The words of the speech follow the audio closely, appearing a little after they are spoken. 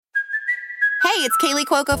Hey, it's Kaylee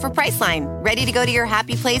Cuoco for Priceline. Ready to go to your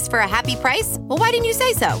happy place for a happy price? Well, why didn't you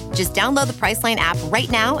say so? Just download the Priceline app right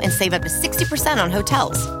now and save up to 60% on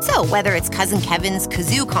hotels. So whether it's Cousin Kevin's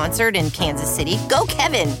Kazoo Concert in Kansas City, go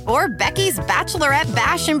Kevin, or Becky's Bachelorette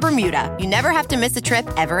Bash in Bermuda, you never have to miss a trip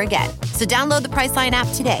ever again. So download the Priceline app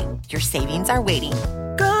today. Your savings are waiting.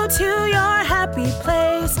 Go to your happy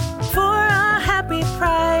place for a happy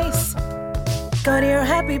price. Go to your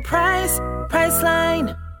happy price,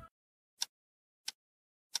 Priceline.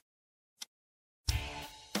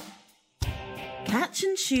 Catch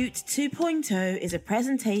and Shoot 2.0 is a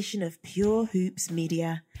presentation of Pure Hoops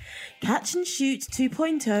Media. Catch and Shoot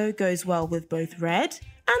 2.0 goes well with both red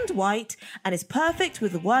and white and is perfect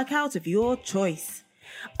with the workout of your choice.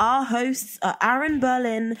 Our hosts are Aaron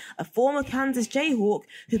Berlin, a former Kansas Jayhawk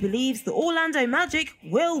who believes the Orlando Magic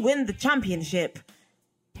will win the championship.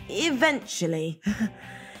 Eventually.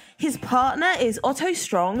 His partner is Otto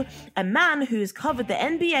Strong, a man who has covered the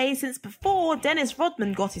NBA since before Dennis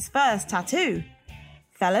Rodman got his first tattoo.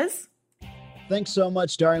 Fellas? Thanks so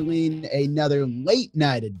much, Darlene. Another late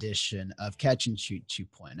night edition of Catch and Shoot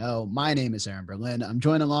 2.0. My name is Aaron Berlin. I'm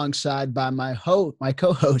joined alongside by my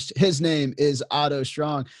co-host. His name is Otto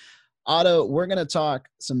Strong. Otto, we're going to talk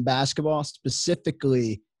some basketball,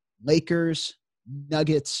 specifically Lakers,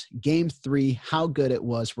 Nuggets, Game 3, how good it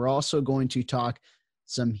was. We're also going to talk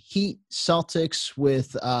some Heat-Celtics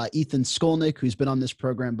with Ethan Skolnick, who's been on this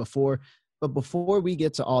program before. But before we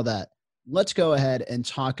get to all that, let's go ahead and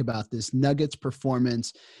talk about this Nuggets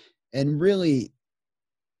performance and really,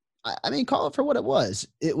 I mean, call it for what it was.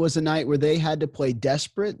 It was a night where they had to play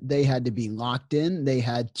desperate. They had to be locked in. They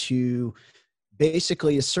had to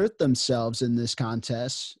basically assert themselves in this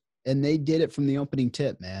contest, and they did it from the opening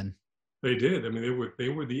tip, man. They did. I mean, they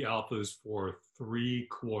were the alphas for 3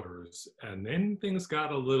 quarters, and then things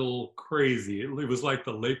got a little crazy. It was like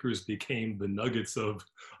the Lakers became the Nuggets of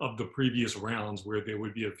the previous rounds, where there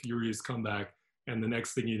would be a furious comeback, and the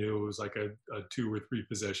next thing you knew, it was like a 2 or 3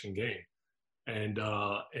 possession game, and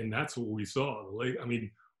that's what we saw. I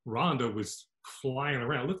mean, Rondo was flying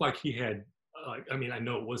around. It looked like he had. I mean, I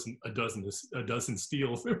know it wasn't a dozen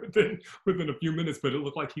steals within a few minutes, but it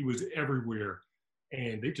looked like he was everywhere.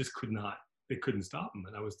 And they just couldn't stop him.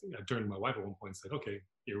 And I turned to my wife at one point and said, okay,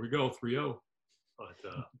 here we go, 3-0. But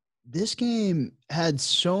this game had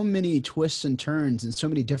so many twists and turns and so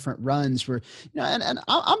many different runs where, and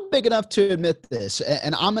I'm big enough to admit this,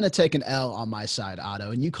 and I'm going to take an L on my side,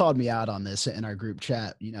 Otto. And you called me out on this in our group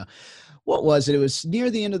chat. What was it? It was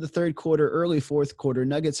near the end of the third quarter, early fourth quarter.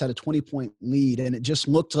 Nuggets had a 20-point lead, and it just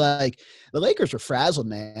looked like the Lakers were frazzled,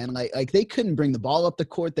 man. Like they couldn't bring the ball up the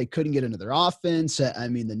court. They couldn't get into their offense. I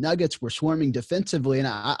mean, the Nuggets were swarming defensively, and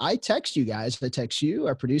I text you guys. I text you,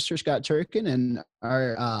 our producer, Scott Turkin, and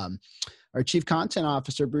our chief content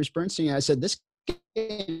officer, Bruce Bernstein. I said, this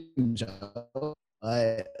game's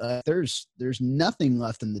there's nothing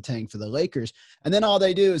left in the tank for the Lakers. And then all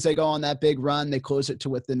they do is they go on that big run. They close it to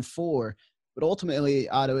within 4. But ultimately,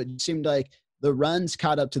 Otto, it seemed like the runs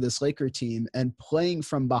caught up to this Laker team, and playing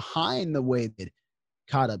from behind the way they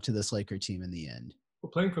caught up to this Laker team in the end.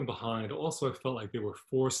 Well, playing from behind, also I felt like they were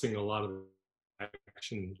forcing a lot of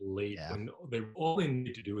action late. Yeah. When all they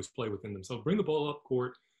need to do is play within themselves, bring the ball up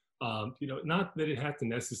court. Not that it had to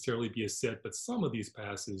necessarily be a set, but some of these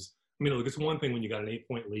passes. I mean, look, it's one thing when you got an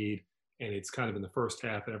 8-point lead and it's kind of in the first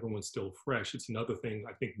half and everyone's still fresh. It's another thing,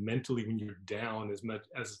 I think, mentally when you're down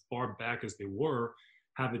as far back as they were,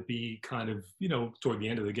 have it be kind of, toward the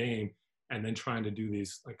end of the game, and then trying to do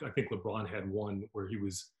these, like I think LeBron had one where he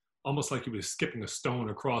was almost like he was skipping a stone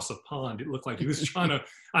across a pond. It looked like he was trying to,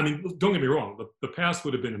 I mean, don't get me wrong, the pass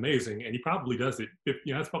would have been amazing, and he probably does it.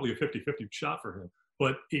 It's probably a 50-50 shot for him.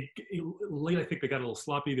 But late, I think they got a little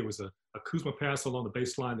sloppy. There was a Kuzma pass along the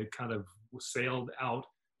baseline that kind of sailed out.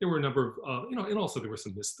 There were a number of, and also there were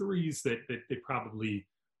some missed threes that they probably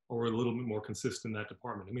were a little bit more consistent in that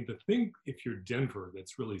department. I mean, the thing, if you're Denver,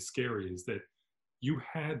 that's really scary is that you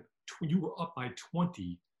were up by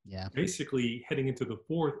 20, basically heading into the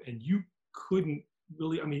fourth, and you couldn't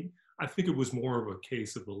really, I mean, I think it was more of a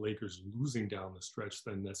case of the Lakers losing down the stretch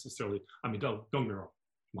than necessarily, I mean, don't get me wrong.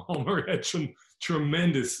 Mahal Murray had some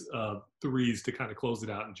tremendous threes to kind of close it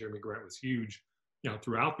out, and Jeremy Grant was huge,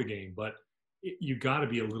 throughout the game. But you got to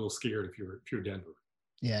be a little scared if you're Denver.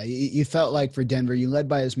 Yeah, you felt like for Denver, you led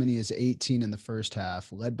by as many as 18 in the first half,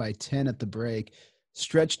 led by 10 at the break,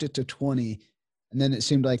 stretched it to 20, and then it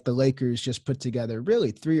seemed like the Lakers just put together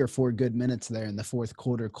really 3 or 4 good minutes there in the fourth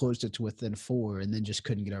quarter, closed it to within 4, and then just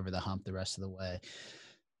couldn't get over the hump the rest of the way.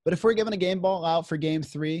 But if we're giving a game ball out for Game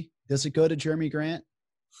 3, does it go to Jeremy Grant?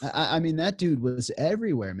 I mean, that dude was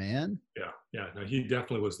everywhere, man. Yeah. Yeah, no, he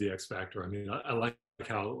definitely was the X factor. I mean, I like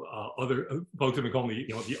how other folks have been calling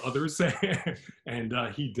the others, and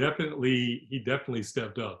he definitely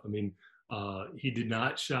stepped up. I mean, he did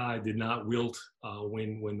not shy, did not wilt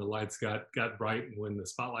when the lights got bright and when the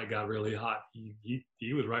spotlight got really hot.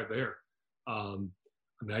 He was right there. I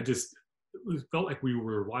mean, it felt like we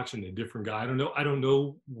were watching a different guy. I don't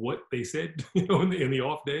know what they said, in the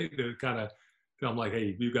off day to kind of. I'm like,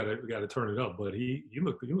 hey, we got to turn it up. But he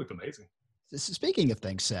looked amazing. Speaking of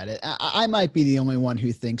things said, I might be the only one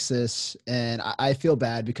who thinks this, and I feel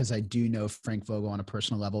bad because I do know Frank Vogel on a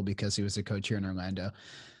personal level because he was a coach here in Orlando.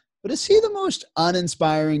 But is he the most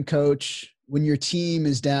uninspiring coach when your team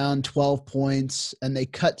is down 12 points and they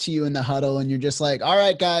cut to you in the huddle and you're just like, all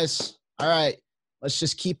right, guys, all right, let's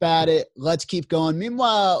just keep at it. Let's keep going.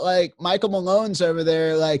 Meanwhile, like Michael Malone's over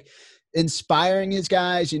there, like inspiring his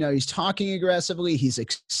guys. He's talking aggressively. He's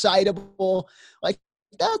excitable. Like,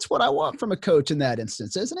 that's what I want from a coach in that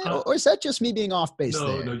instance, isn't it? Or is that just me being off base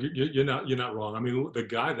there? No, you're not wrong. I mean, the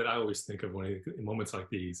guy that I always think of in moments like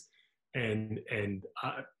these, and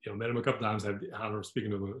I met him a couple times. I remember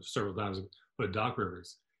speaking to him several times. But Doc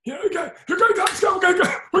Rivers, okay, we're gonna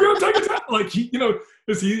take it down. Like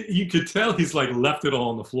you could tell he's like left it all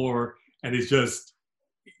on the floor, and he's just,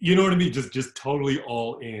 you know what I mean, just totally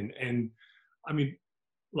all in. And I mean,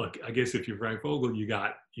 look, I guess if you're Frank Vogel, you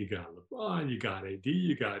got LeBron, you got AD,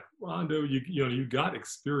 you got Rondo, you got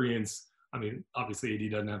experience. I mean, obviously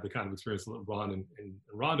AD doesn't have the kind of experience that LeBron and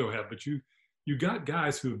Rondo have, but you got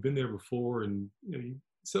guys who have been there before, and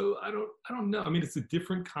so I don't know. I mean, it's a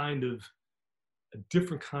different kind of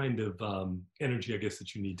energy, I guess,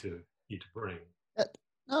 that you need to bring.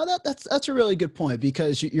 No, that's a really good point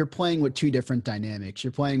because you're playing with two different dynamics.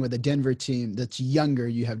 You're playing with a Denver team that's younger.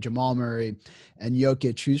 You have Jamal Murray and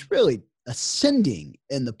Jokic, who's really ascending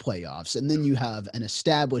in the playoffs. And then you have an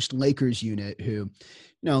established Lakers unit who,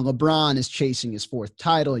 LeBron is chasing his fourth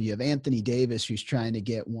title. You have Anthony Davis, who's trying to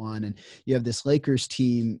get one. And you have this Lakers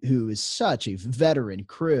team who is such a veteran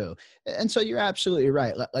crew. And so you're absolutely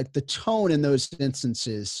right. Like the tone in those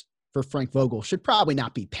instances for Frank Vogel should probably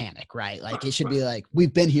not be panic, right? Like it should be like,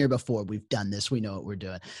 we've been here before. We've done this. We know what we're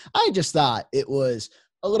doing. I just thought it was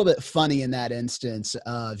a little bit funny in that instance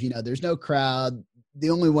of, there's no crowd. The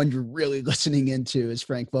only one you're really listening into is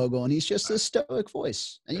Frank Vogel, and he's just this stoic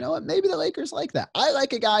voice. And you know what? Maybe the Lakers like that. I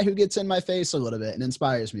like a guy who gets in my face a little bit and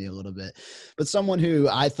inspires me a little bit. But someone who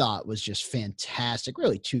I thought was just fantastic,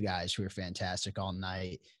 really two guys who were fantastic all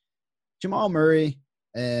night, Jamal Murray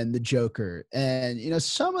and the Joker. And,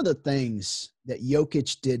 some of the things that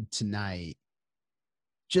Jokic did tonight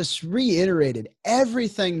just reiterated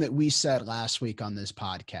everything that we said last week on this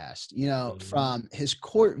podcast, from his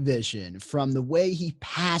court vision, from the way he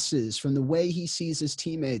passes, from the way he sees his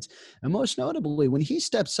teammates. And most notably, when he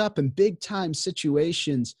steps up in big time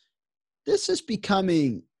situations, this is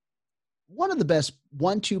becoming one of the best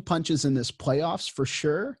 1-2 punches in this playoffs for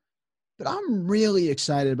sure. But I'm really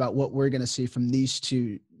excited about what we're going to see from these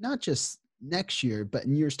two, not just next year, but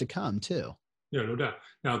in years to come too. Yeah, no doubt.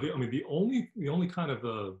 Now, the only kind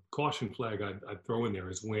of caution flag I'd throw in there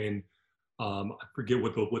is when I forget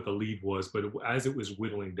what the lead was, but as it was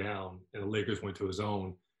whittling down and the Lakers went to his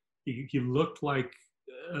own, he looked like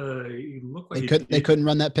they couldn't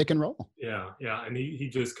run that pick and roll. Yeah, and he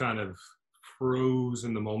just kind of froze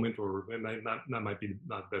in the moment, or that might be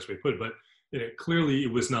not the best way to put it, but clearly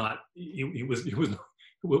it was not. It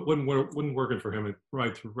wasn't working for him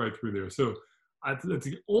right through there. So. That's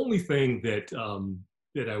the only thing that if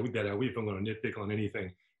I'm going to nitpick on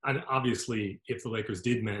anything, and obviously if the Lakers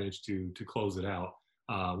did manage to close it out,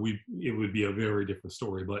 it would be a very different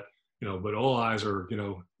story. But but all eyes are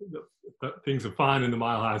things are fine in the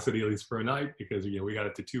Mile High City, at least for a night, because we got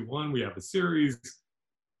it to 2-1. We have a series.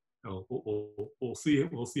 We'll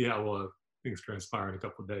see how things transpire in a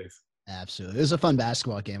couple of days. Absolutely, it was a fun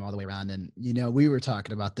basketball game all the way around, and we were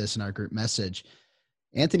talking about this in our group message.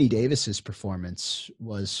 Anthony Davis's performance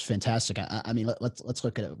was fantastic. I mean, let's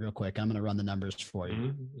look at it real quick. I'm going to run the numbers for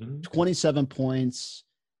you. 27 points.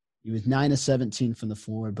 He was 9 of 17 from the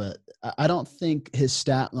floor, but I don't think his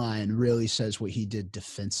stat line really says what he did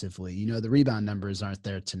defensively. The rebound numbers aren't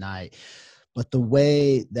there tonight, but the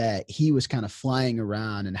way that he was kind of flying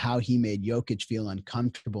around and how he made Jokic feel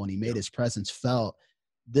uncomfortable and he made his presence felt,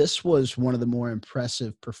 this was one of the more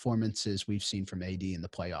impressive performances we've seen from AD in the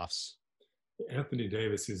playoffs. Anthony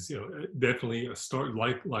Davis is, definitely a star,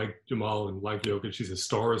 like Jamal and like Jokic. He's a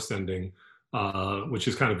star ascending, which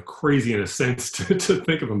is kind of crazy in a sense to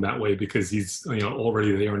think of him that way, because he's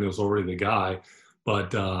already there and he was already the guy.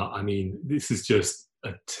 But I mean, this is just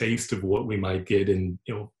a taste of what we might get in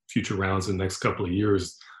future rounds in the next couple of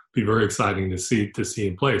years. be very exciting to see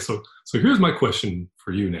him play. So here's my question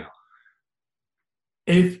for you now.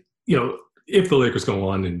 If the Lakers go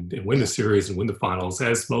on and win the series and win the finals,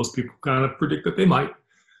 as most people kind of predict that they might,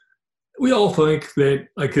 we all think that,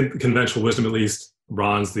 like in conventional wisdom at least,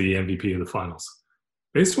 LeBron's the MVP of the finals.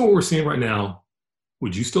 Based on what we're seeing right now,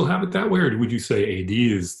 would you still have it that way, or would you say AD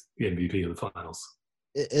is the MVP of the finals?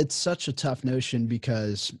 It's such a tough notion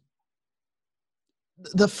because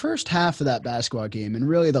the first half of that basketball game and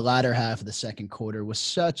really the latter half of the second quarter was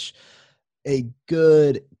such a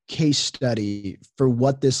good case study for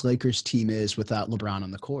what this Lakers team is without LeBron on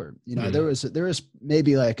the court. There was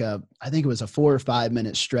maybe I think it was a 4 or 5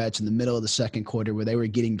 minute stretch in the middle of the second quarter where they were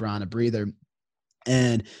getting Bron a breather.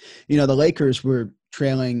 And, the Lakers were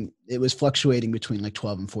trailing. It was fluctuating between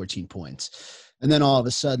 12 and 14 points. And then all of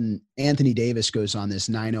a sudden, Anthony Davis goes on this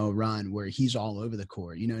 9-0 run where he's all over the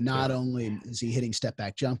court. Not only is he hitting step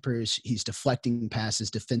back jumpers, he's deflecting passes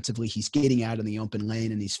defensively, he's getting out in the open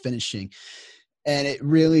lane, and he's finishing. And it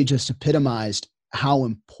really just epitomized how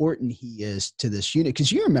important he is to this unit.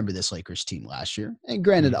 Because you remember this Lakers team last year. And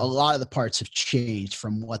granted, a lot of the parts have changed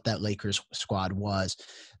from what that Lakers squad was,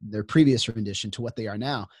 their previous rendition, to what they are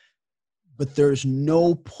now. But there's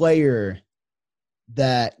no player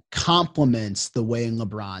that complements the way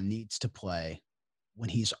LeBron needs to play when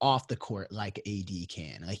he's off the court like AD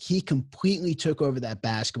can. He completely took over that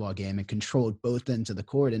basketball game and controlled both ends of the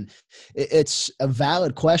court. And it's a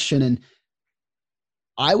valid question. And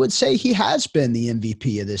I would say he has been the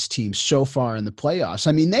MVP of this team so far in the playoffs.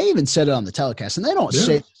 I mean, they even said it on the telecast, and they don't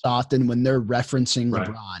say this often when they're referencing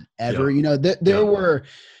LeBron ever.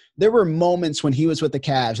 There were moments when he was with the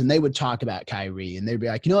Cavs and they would talk about Kyrie, and they'd be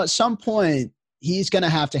like, at some point, he's going to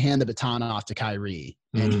have to hand the baton off to Kyrie,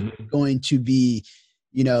 and he's going to be,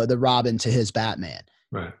 the Robin to his Batman.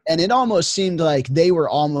 Right. And it almost seemed like they were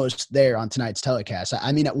almost there on tonight's telecast.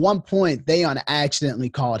 I mean, at one point, they accidentally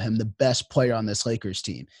called him the best player on this Lakers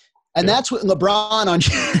team. And that's what LeBron on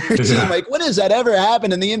your team. When has that ever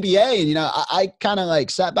happened in the NBA? And, I kind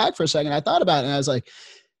of sat back for a second. I thought about it, and I was like,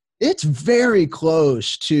 it's very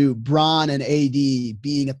close to Bron and AD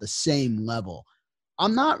being at the same level.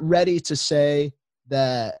 I'm not ready to say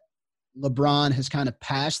that LeBron has kind of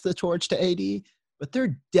passed the torch to AD, but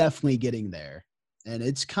they're definitely getting there, and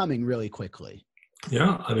it's coming really quickly.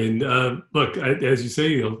 Yeah, I mean, look, as you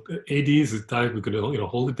say, AD is the type who could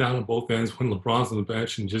hold it down on both ends when LeBron's on the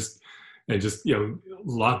bench and just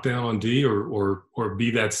lock down on D or be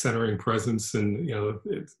that centering presence and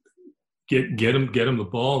get him the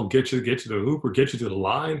ball, get you to the hoop or get you to the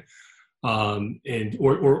line.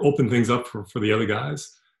 Or open things up for the other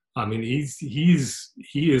guys. I mean, he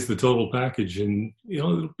is the total package, and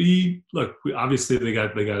it'll be obviously they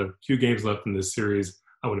got a few games left in this series.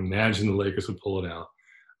 I would imagine the Lakers would pull it out,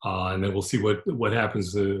 and then we'll see what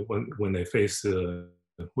happens when they face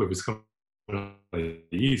whoever's coming out of the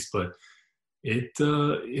East. But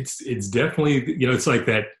it's definitely it's like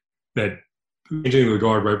that changing the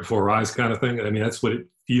guard right before our eyes kind of thing. I mean, that's what it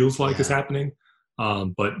feels like is happening.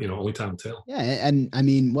 But only time will tell. Yeah, and I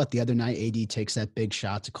mean, the other night AD takes that big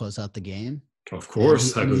shot to close out the game. Of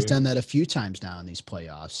course, and he's done that a few times now in these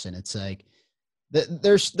playoffs, and it's like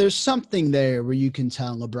there's something there where you can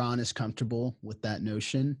tell LeBron is comfortable with that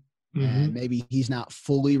notion, and maybe he's not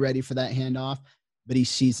fully ready for that handoff, but he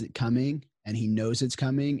sees it coming and he knows it's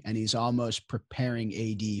coming, and he's almost preparing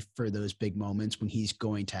AD for those big moments when he's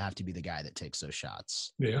going to have to be the guy that takes those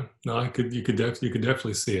shots. Yeah, no, you could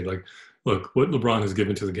definitely see it. Look, what LeBron has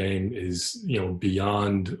given to the game is,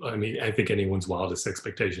 beyond, I mean, I think anyone's wildest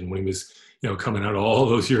expectation when he was, coming out all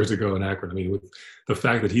those years ago in Akron. I mean, with the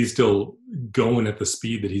fact that he's still going at the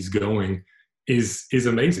speed that he's going is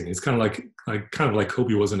amazing. It's kind of like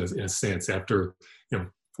Kobe was in a sense after,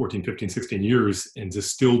 14, 15, 16 years, and to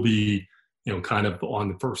still be, kind of on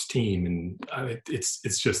the first team. And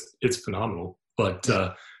it's phenomenal. But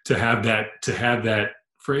to have that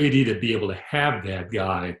for AD to be able to have that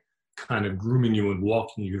guy kind of grooming you and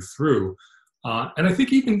walking you through. And I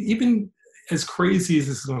think even as crazy as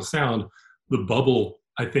this is going to sound, the bubble,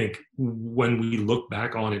 I think when we look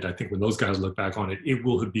back on it, I think when those guys look back on it, it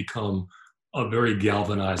will have become a very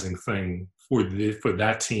galvanizing thing for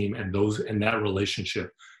that team and that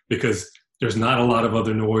relationship, because there's not a lot of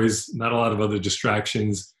other noise, not a lot of other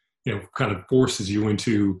distractions, kind of forces you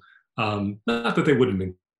into, not that they wouldn't have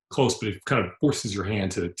been close, but it kind of forces your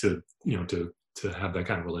hand to have that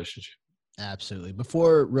kind of relationship. Absolutely.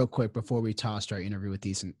 Before we tossed our interview with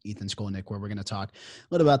Ethan Skolnick, where we're going to talk a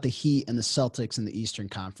little about the Heat and the Celtics in the Eastern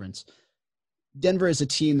Conference. Denver is a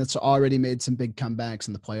team that's already made some big comebacks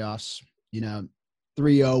in the playoffs.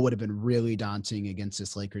 3-0 would have been really daunting against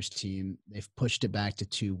this Lakers team. They've pushed it back to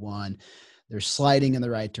 2-1. They're sliding in the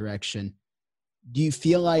right direction. Do you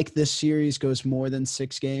feel like this series goes more than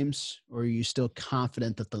 6 games, or are you still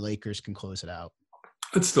confident that the Lakers can close it out?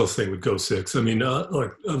 I'd still say it would go 6. I mean,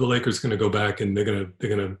 the Lakers going to go back and they're going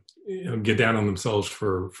to get down on themselves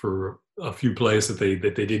for a few plays that they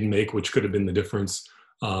didn't make, which could have been the difference.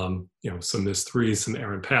 Some missed threes, some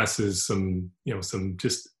errant passes, some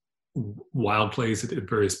just wild plays at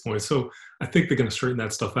various points. So I think they're going to straighten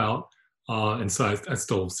that stuff out. And so I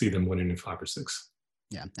still see them winning in 5 or 6.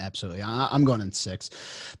 Yeah, absolutely. I'm going in 6.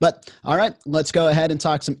 But all right, let's go ahead and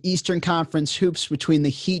talk some Eastern Conference hoops between the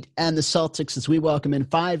Heat and the Celtics as we welcome in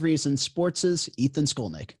 5 Reasons Sports' Ethan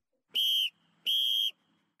Skolnick.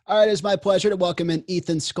 All right, it's my pleasure to welcome in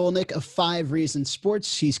Ethan Skolnick of 5 Reasons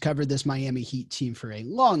Sports. He's covered this Miami Heat team for a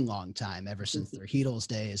long, long time, ever since their Heatles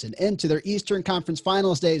days and into their Eastern Conference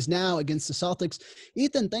Finals days now against the Celtics.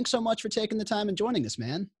 Ethan, thanks so much for taking the time and joining us,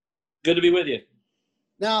 man. Good to be with you.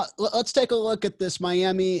 Now, let's take a look at this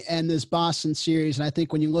Miami and this Boston series. And I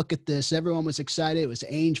think when you look at this, everyone was excited. It was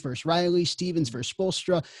Ainge versus Riley, Stevens versus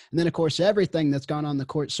Spoelstra, and then, of course, everything that's gone on the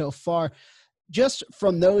court so far. Just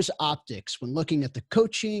from those optics, when looking at the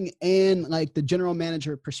coaching and like the general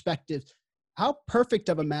manager perspective, how perfect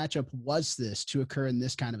of a matchup was this to occur in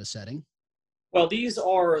this kind of a setting? Well, these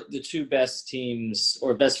are the 2 best teams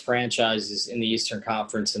or best franchises in the Eastern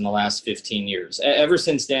Conference in the last 15 years. Ever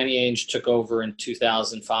since Danny Ainge took over in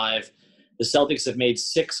 2005, the Celtics have made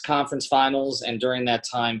 6 conference finals, and during that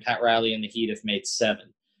time, Pat Riley and the Heat have made 7.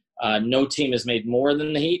 No team has made more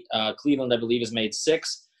than the Heat. Cleveland, I believe, has made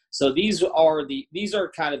 6. So these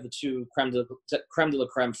are kind of the 2 creme de la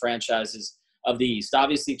creme franchises of the East.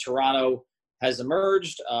 Obviously, Toronto has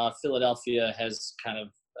emerged. Philadelphia has kind of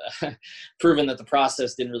proven that the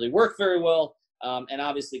process didn't really work very well. And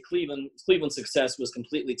obviously Cleveland's success was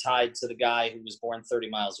completely tied to the guy who was born 30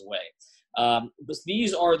 miles away. But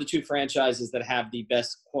these are the 2 franchises that have the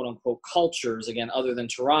best quote unquote cultures, again, other than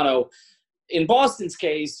Toronto. In Boston's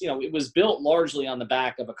case, it was built largely on the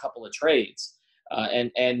back of a couple of trades.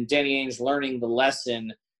 And Danny Ainge learning the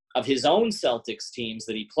lesson of his own Celtics teams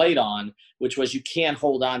that he played on, which was you can't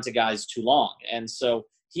hold on to guys too long. And so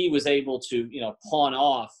he was able to, pawn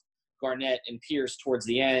off Garnett and Pierce towards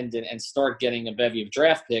the end and start getting a bevy of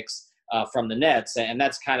draft picks from the Nets. And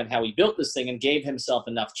that's kind of how he built this thing and gave himself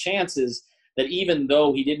enough chances that even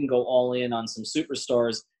though he didn't go all in on some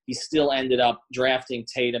superstars, he still ended up drafting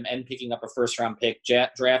Tatum and picking up a first-round pick,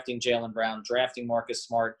 drafting Jaylen Brown, drafting Marcus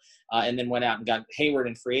Smart, and then went out and got Hayward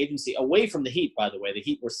in free agency, away from the Heat, by the way. The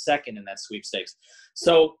Heat were second in that sweepstakes.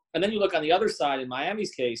 So, and then you look on the other side, in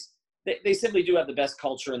Miami's case, they simply do have the best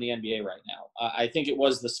culture in the NBA right now. I think it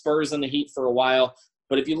was the Spurs and the Heat for a while,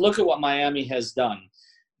 but if you look at what Miami has done,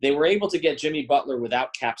 they were able to get Jimmy Butler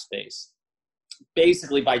without cap space,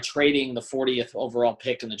 basically by trading the 40th overall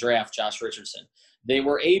pick in the draft, Josh Richardson. They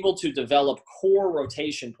were able to develop core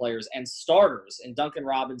rotation players and starters in Duncan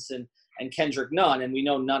Robinson and Kendrick Nunn, and we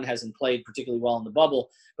know Nunn hasn't played particularly well in the bubble,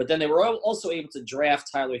 but then they were also able to draft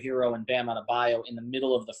Tyler Hero and Bam Adebayo in the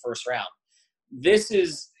middle of the first round.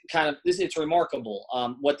 It's remarkable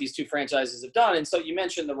what these 2 franchises have done. And so you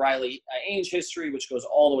mentioned the Riley Ainge history, which goes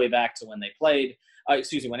all the way back to when they played, when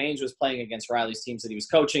Ainge was playing against Riley's teams that he was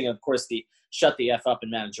coaching. And of course, the shut the F up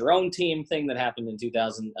and manage your own team thing that happened in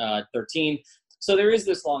 2013. So there is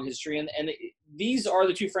this long history. And these are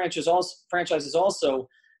the 2 franchises also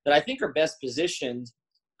that I think are best positioned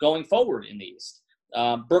going forward in the East.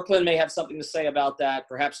 Brooklyn may have something to say about that.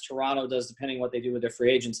 Perhaps Toronto does, depending on what they do with their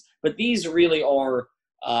free agents. But these really are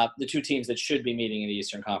the 2 teams that should be meeting in the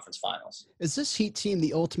Eastern Conference Finals. Is this Heat team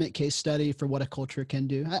the ultimate case study for what a culture can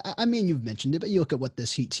do? I mean, you've mentioned it, but you look at what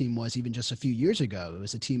this Heat team was even just a few years ago. It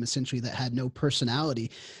was a team essentially that had no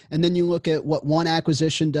personality. And then you look at what one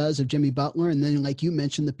acquisition does of Jimmy Butler, and then, like you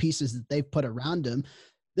mentioned, the pieces that they've put around him.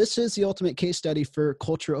 This is the ultimate case study for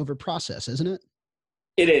culture over process, isn't it?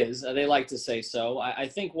 It is. They like to say so. I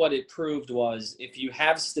think what it proved was if you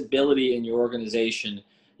have stability in your organization,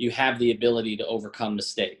 you have the ability to overcome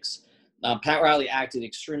mistakes. Pat Riley acted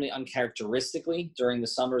extremely uncharacteristically during the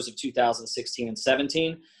summers of 2016 and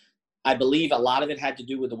 17. I believe a lot of it had to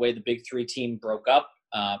do with the way the Big 3 team broke up,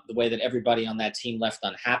 the way that everybody on that team left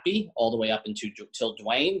unhappy, all the way up till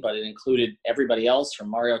Dwayne, but it included everybody else from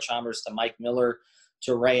Mario Chalmers to Mike Miller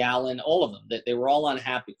to Ray Allen, all of them. They were all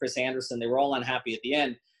unhappy. Chris Anderson, they were all unhappy at the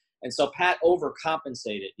end. And so Pat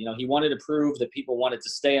overcompensated. He wanted to prove that people wanted to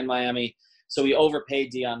stay in Miami. So he overpaid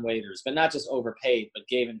Dion Waiters, but not just overpaid, but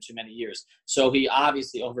gave him too many years. So he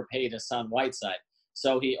obviously overpaid Hassan Whiteside.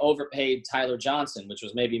 So he overpaid Tyler Johnson, which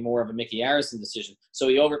was maybe more of a Mickey Arison decision. So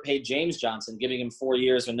he overpaid James Johnson, giving him 4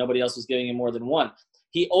 years when nobody else was giving him more than one.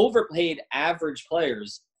 He overpaid average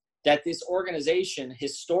players that this organization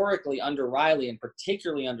historically under Riley and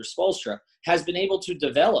particularly under Spoelstra has been able to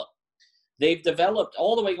develop. They've developed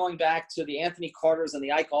all the way going back to the Anthony Carters and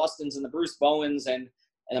the Ike Austins and the Bruce Bowens and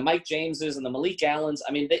the Mike Jameses and the Malik Allens.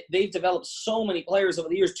 I mean, they've developed so many players over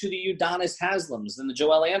the years, to the Udonis Haslams and the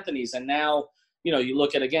Joel Anthonys. And now, you know, you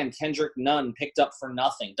look at, again, Kendrick Nunn picked up for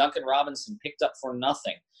nothing. Duncan Robinson picked up for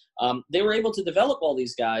nothing. They were able to develop all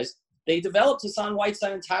these guys. They developed Hassan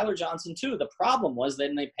Whiteside and Tyler Johnson, too. The problem was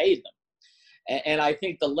then they paid them. And I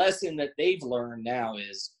think the lesson that they've learned now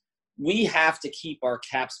is we have to keep our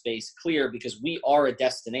cap space clear because we are a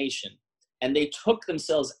destination. And they took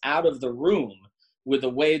themselves out of the room with the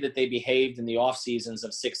way that they behaved in the off seasons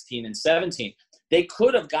of 16 and 17. They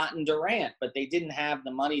could have gotten Durant, but they didn't have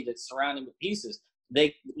the money to surround him with pieces.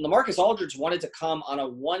 LaMarcus Aldridge wanted to come on a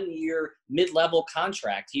 1-year mid-level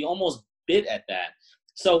contract. He almost bid at that.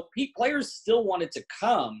 So players still wanted to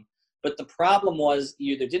come, but the problem was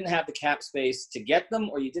you either didn't have the cap space to get them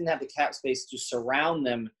or you didn't have the cap space to surround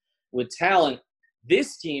them with talent.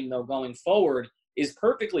 This team, though, going forward is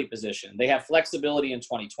perfectly positioned. They have flexibility in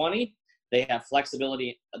 2020. They have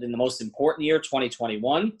flexibility in the most important year,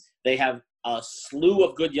 2021. They have a slew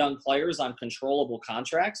of good young players on controllable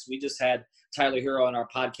contracts. We just had Tyler Hero on our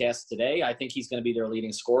podcast today. I think he's going to be their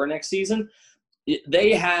leading scorer next season.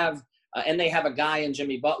 They have a guy in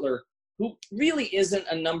Jimmy Butler who really isn't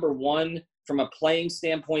a number one from a playing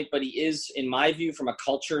standpoint, but he is, in my view, from a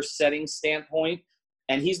culture setting standpoint.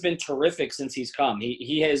 And he's been terrific since he's come.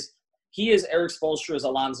 He is Eric Spoelstra's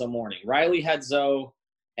Alonzo Mourning. Riley had Zoe,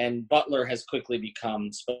 and Butler has quickly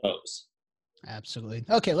become Spose. Absolutely.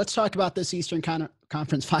 Okay, let's talk about this Eastern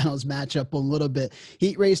Conference Finals matchup a little bit.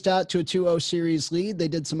 Heat raced out to a 2-0 series lead. They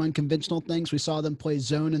did some unconventional things. We saw them play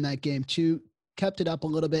zone in that game 2, kept it up a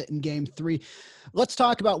little bit in game 3. Let's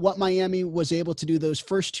talk about what Miami was able to do those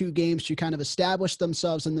first 2 games to kind of establish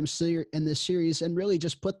themselves in this series and really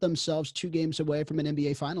just put themselves 2 games away from an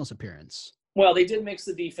NBA Finals appearance. Well, they did mix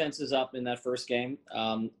the defenses up in that first game.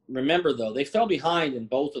 Remember, though, they fell behind in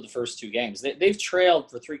both of the first 2 games. They've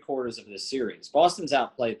trailed for 3/4 of this series. Boston's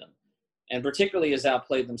outplayed them, and particularly has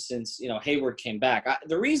outplayed them since, Hayward came back.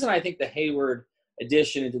 The reason I think the Hayward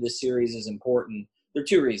addition into this series is important, there are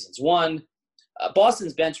 2 reasons. One,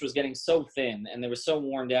 Boston's bench was getting so thin, and they were so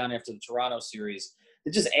worn down after the Toronto series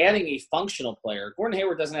that just adding a functional player, Gordon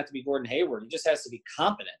Hayward doesn't have to be Gordon Hayward. He just has to be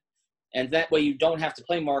competent. And that way you don't have to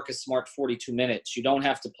play Marcus Smart 42 minutes. You don't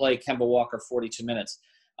have to play Kemba Walker 42 minutes.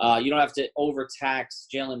 You don't have to overtax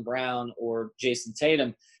Jaylen Brown or Jason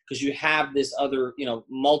Tatum because you have this other,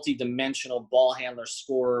 multi-dimensional ball handler,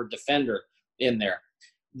 scorer, defender in there.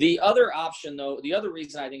 The other option, though, the other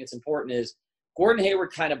reason I think it's important is Gordon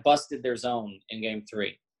Hayward kind of busted their zone in game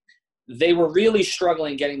 3. They were really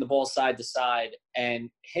struggling getting the ball side to side, and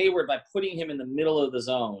Hayward, by putting him in the middle of the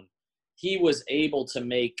zone, he was able to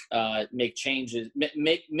make changes,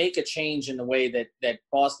 make a change in the way that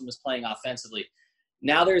Boston was playing offensively.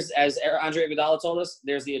 Now there's, as Andre Iguodala told us,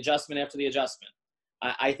 there's the adjustment after the adjustment.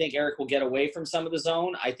 I think Eric will get away from some of the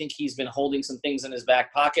zone. I think he's been holding some things in his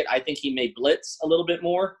back pocket. I think he may blitz a little bit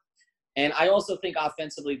more. And I also think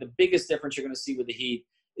offensively, the biggest difference you're going to see with the Heat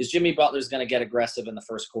is Jimmy Butler's going to get aggressive in the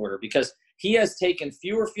first quarter because he has taken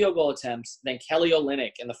fewer field goal attempts than Kelly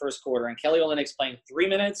Olynyk in the first quarter. And Kelly Olynyk's playing 3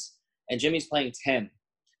 minutes and Jimmy's playing 10.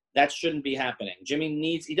 That shouldn't be happening.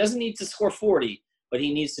 He doesn't need to score 40, but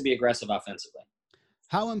he needs to be aggressive offensively.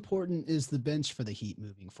 How important is the bench for the Heat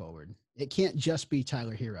moving forward? It can't just be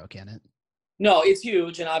Tyler Hero, can it? No, it's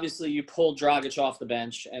huge. And obviously you pull Dragic off the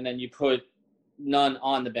bench and then you put Nunn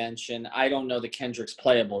on the bench. And I don't know that Kendrick's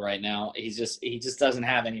playable right now. He just doesn't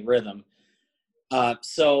have any rhythm.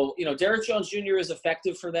 So Derrick Jones Jr. is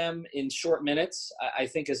effective for them in short minutes, I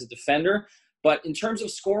think, as a defender. But in terms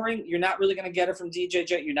of scoring, you're not really going to get it from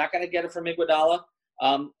DJJ. You're not going to get it from Iguodala.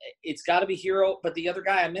 It's got to be Hero. But the other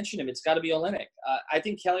guy, I mentioned him, it's got to be Olynyk. I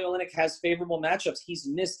think Kelly Olynyk has favorable matchups. He's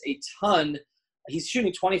missed a ton. He's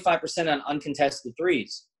shooting 25% on uncontested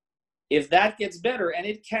threes. If that gets better, and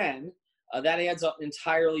it can, that adds up an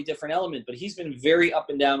entirely different element. But he's been very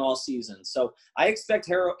up and down all season. So I expect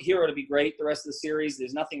Hero to be great the rest of the series.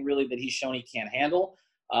 There's nothing really that he's shown he can't handle.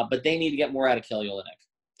 But they need to get more out of Kelly Olynyk.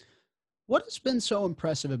 What has been so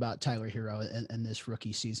impressive about Tyler Hero in this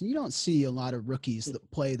rookie season? You don't see a lot of rookies that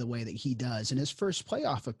play the way that he does in his first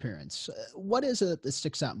playoff appearance. What is it that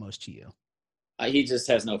sticks out most to you? He just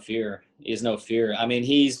has no fear. He has no fear. I mean,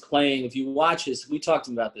 he's playing. If you watch we talked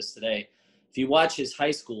about this today. If you watch his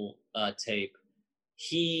high school tape,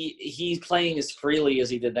 he's playing as freely as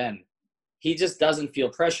he did then. He just doesn't feel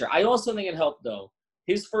pressure. I also think it helped, though.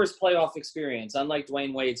 His first playoff experience, unlike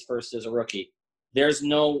Dwayne Wade's first as a rookie, there's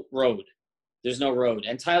no road. There's no road.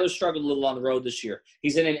 And Tyler struggled a little on the road this year.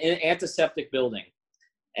 He's in an antiseptic building.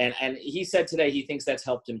 And he said today he thinks that's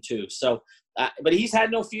helped him too. So, but he's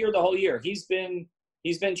had no fear the whole year. He's been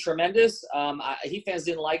tremendous. Heat fans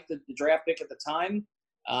didn't like the draft pick at the time.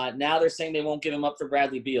 Now they're saying they won't give him up for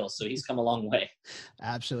Bradley Beal. So he's come a long way.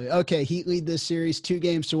 Absolutely. Okay. Heat lead this series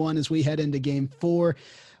 2-1 as we head into game 4.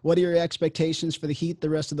 What are your expectations for the Heat the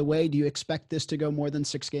rest of the way? Do you expect this to go more than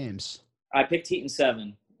 6 games? I picked Heat in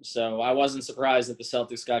 7. So I wasn't surprised that the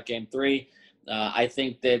Celtics got game 3. I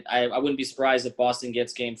think that I wouldn't be surprised if Boston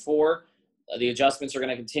gets game 4. The adjustments are going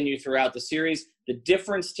to continue throughout the series. The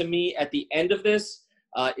difference to me at the end of this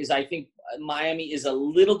is I think Miami is a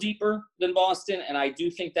little deeper than Boston, and I do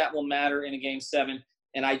think that will matter in a game 7.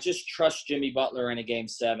 And I just trust Jimmy Butler in a game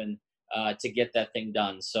 7 to get that thing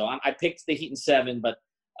done. So I picked the Heat in 7, but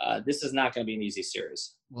this is not going to be an easy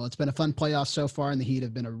series. Well, it's been a fun playoff so far, and the Heat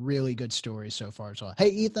have been a really good story so far as well. Hey,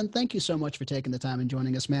 Ethan, thank you so much for taking the time and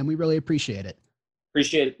joining us, man. We really appreciate it.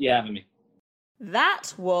 Appreciate you having me.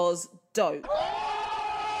 That was dope.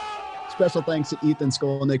 Special thanks to Ethan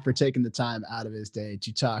Skolnick for taking the time out of his day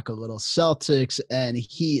to talk a little Celtics and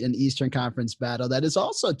Heat and Eastern Conference battle that is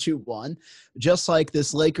also 2-1, just like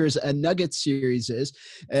this Lakers and Nuggets series is.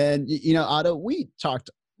 And, you know, Otto, we talked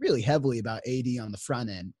really heavily about AD on the front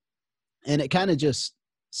end, and it kind of just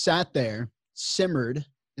sat there, simmered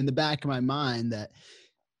in the back of my mind that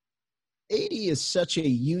AD is such a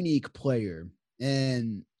unique player.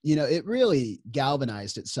 And, you know, it really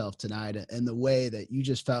galvanized itself tonight in the way that you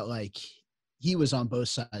just felt like he was on both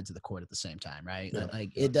sides of the court at the same time, right? Yeah.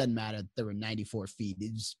 It doesn't matter. There were 94 feet.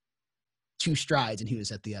 It was 2 strides and he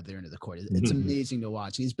was at the other end of the court. It's amazing to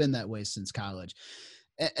watch. He's been that way since college.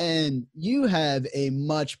 And you have a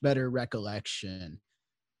much better recollection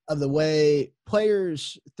of the way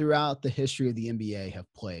players throughout the history of the NBA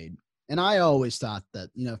have played. And I always thought that,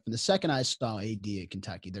 you know, from the second I saw AD at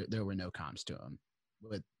Kentucky, there were no comps to him.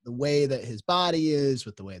 With the way that his body is,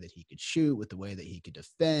 with the way that he could shoot, with the way that he could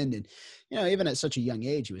defend. And, you know, even at such a young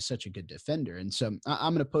age, he was such a good defender. And so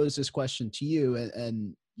I'm going to pose this question to you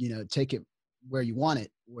and, you know, take it where you want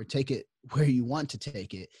it or take it where you want to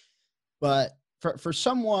take it. But for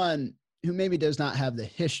someone who maybe does not have the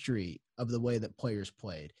history of the way that players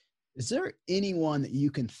played, is there anyone that you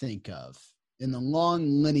can think of in the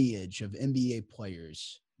long lineage of NBA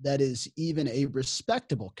players that is even a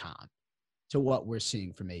respectable comp to what we're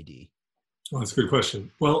seeing from AD? Well, that's a good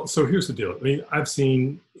question. Well, so here's the deal. I mean, I've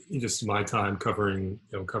seen in just my time covering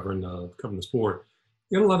the sport,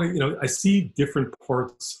 you know, a lot of, you know, I see different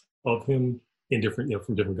parts of him in different, you know,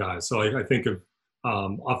 from different guys. So I think of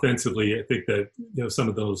offensively, I think that, you know, some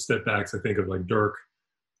of those step backs, I think of like Dirk.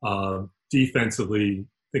 Defensively,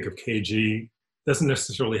 think of KG. Doesn't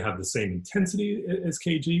necessarily have the same intensity as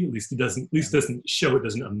KG. At least doesn't show it,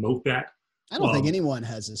 doesn't emote that. I don't think anyone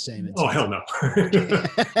has the same intensity. Oh, hell no.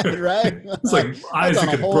 Right? It's like eyes that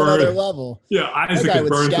could burn. Other level. Yeah, eyes that could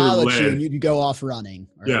burn through lead. And you could go off running.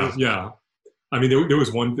 Right? Yeah. I mean, there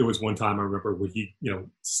was one time I remember where he, you know,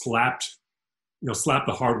 slapped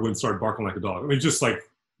the hardwood and started barking like a dog. I mean, just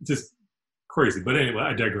crazy. But anyway,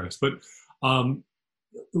 I digress. But a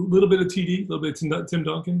little bit of TD, a little bit of Tim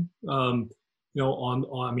Duncan. You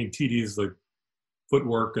know, I mean, TD is like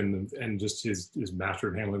footwork and just his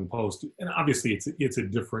master at handling the post. And obviously, it's a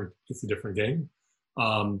different game.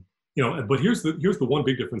 You know, but here's the one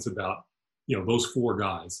big difference about, you know, those 4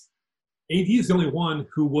 guys. AD is the only one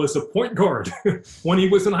who was a point guard when he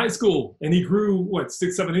was in high school, and he grew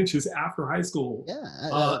 6-7 inches after high school.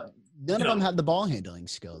 Yeah. None of them had the ball handling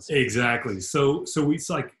skills. Exactly. So it's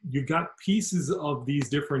like you've got pieces of these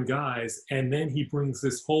different guys, and then he brings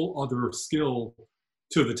this whole other skill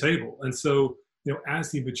to the table. And so, you know,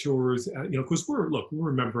 as he matures, you know, because we're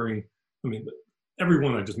remembering. I mean,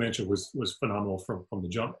 everyone I just mentioned was phenomenal from the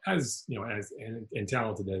jump, as you know, and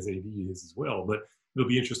talented as AD is as well. But it'll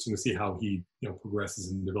be interesting to see how he, you know, progresses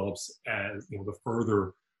and develops as, you know, the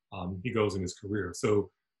further he goes in his career. So,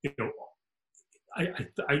 you know, I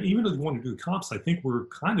even if you want to do the comps, I think we're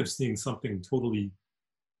kind of seeing something totally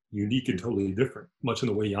unique and totally different, much in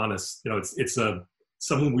the way Giannis, you know, it's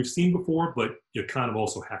someone we've seen before, but you kind of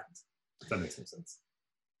also haven't, if that makes any sense.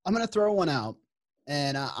 I'm going to throw one out,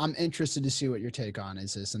 and I'm interested to see what your take on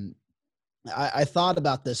is this. And I thought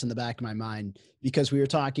about this in the back of my mind because we were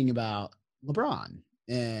talking about LeBron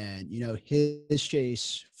and, you know, his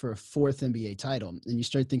chase for a 4th NBA title. And you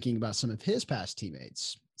start thinking about some of his past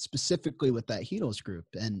teammates, specifically with that Heatles group.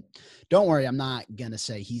 And don't worry, I'm not going to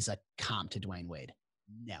say he's a comp to Dwayne Wade.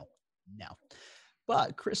 No.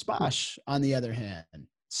 But Chris Bosh, on the other hand,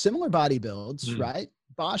 similar body builds, right?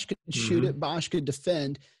 Bosh could shoot it. Bosh could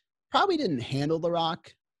defend. Probably didn't handle the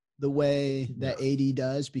rock the way that AD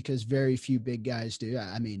does, because very few big guys do.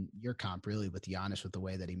 I mean, your comp really with Giannis, with the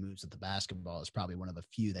way that he moves with the basketball, is probably one of the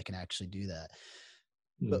few that can actually do that.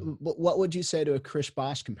 But what would you say to a Chris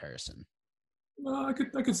Bosh comparison? I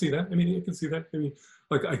could see that. I mean, I could see that. I mean,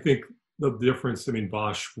 like, I think the difference, I mean,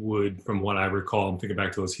 Bosh would, from what I recall, I'm thinking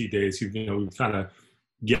back to those Heat days, he would kind of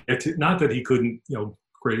get to, not that he couldn't,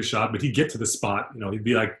 create a shot, but he'd get to the spot. He'd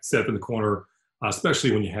be like set up in the corner,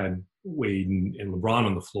 especially when you had Wade and LeBron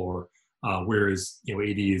on the floor. Whereas,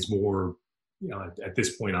 AD is more, at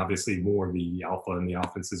this point, obviously more the alpha, and the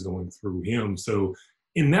offense is going through him. So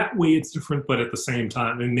in that way, it's different. But at the same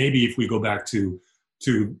time, and maybe if we go back to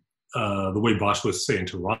the way Bosh was saying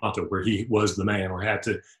Toronto, where he was the man, or had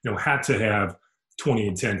to have 20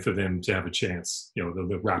 and 10 for them to have a chance. The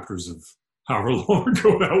Raptors of however long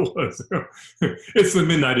ago that was. It's the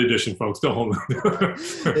midnight edition, folks. Don't hold on.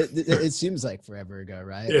 It seems like forever ago,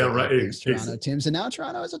 right? Yeah, right. Toronto teams, and now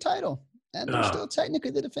Toronto has a title, and they're still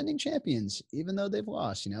technically the defending champions, even though they've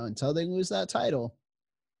lost. Until they lose that title,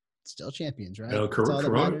 still champions, right?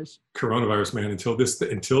 Coronavirus, man.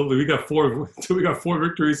 Until we got four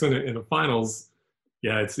victories in the finals.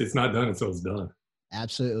 Yeah, it's not done until it's done.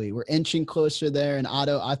 Absolutely. We're inching closer there. And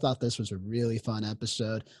Otto, I thought this was a really fun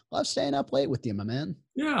episode. Love staying up late with you, my man.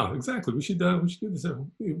 Yeah, exactly. We should do this.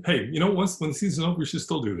 Hey, once when the season's over, we should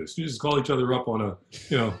still do this. You just call each other up on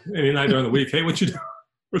any night during the week. Hey, what you doing?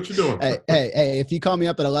 What you doing? Hey, if you call me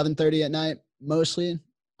up at 11:30 at night, mostly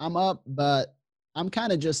I'm up, but I'm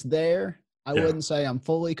kind of just there. I wouldn't say I'm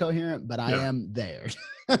fully coherent, but I am there.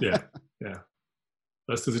 Yeah.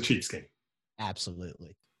 That's to the Chiefs game.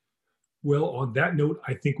 Absolutely. Well, on that note,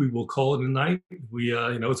 I think we will call it a night. We,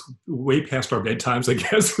 it's way past our bedtimes, I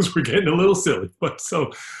guess, because we're getting a little silly. But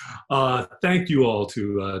so thank you all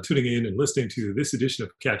to tuning in and listening to this edition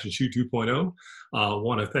of Catch and Shoot 2.0. I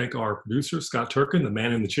want to thank our producer, Scott Turkin, the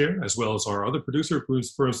man in the chair, as well as our other producer,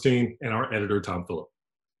 Bruce Bernstein, and our editor, Tom Phillip.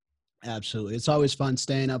 Absolutely. It's always fun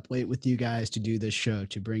staying up late with you guys to do this show,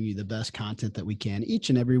 to bring you the best content that we can each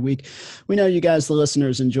and every week. We know you guys, the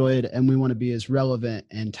listeners, enjoy it, and we want to be as relevant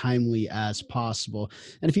and timely as possible.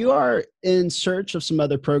 And if you are in search of some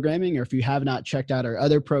other programming, or if you have not checked out our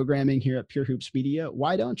other programming here at Pure Hoops Media,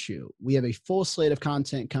 why don't you? We have a full slate of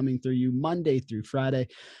content coming through you Monday through Friday.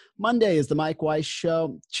 Monday is the Mike Weiss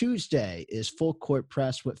Show. Tuesday is Full Court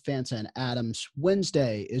Press with Fanta and Adams.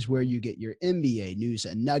 Wednesday is where you get your NBA news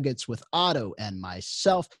and nuggets with Otto and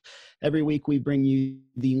myself. Every week we bring you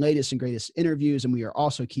the latest and greatest interviews, and we are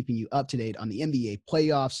also keeping you up to date on the NBA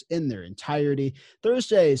playoffs in their entirety.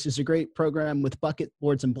 Thursdays is a great program with Bucket,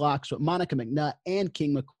 Boards, and Blocks with Monica McNutt and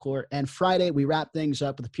King McClure. And Friday, we wrap things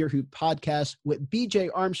up with the Pure Hoop Podcast with BJ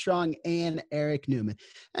Armstrong and Eric Newman.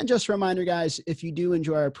 And just a reminder, guys, if you do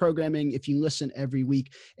enjoy our programming, if you listen every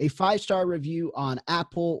week, a 5-star review on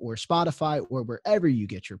Apple or Spotify or wherever you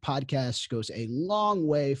get your podcasts goes a long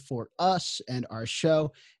way for us and our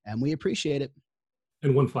show, and we appreciate it.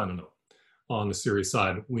 And one final note on the serious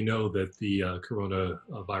side, we know that the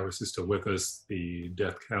coronavirus is still with us. The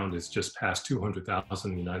death count is just past 200,000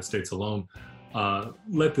 in the United States alone.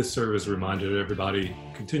 Let this serve as a reminder to everybody,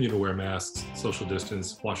 continue to wear masks, social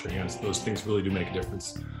distance, wash your hands. Those things really do make a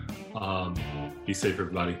difference. Be safe,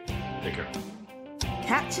 everybody. Take care.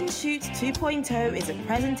 Catch and Shoot 2.0 is a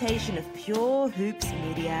presentation of Pure Hoops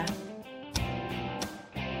Media.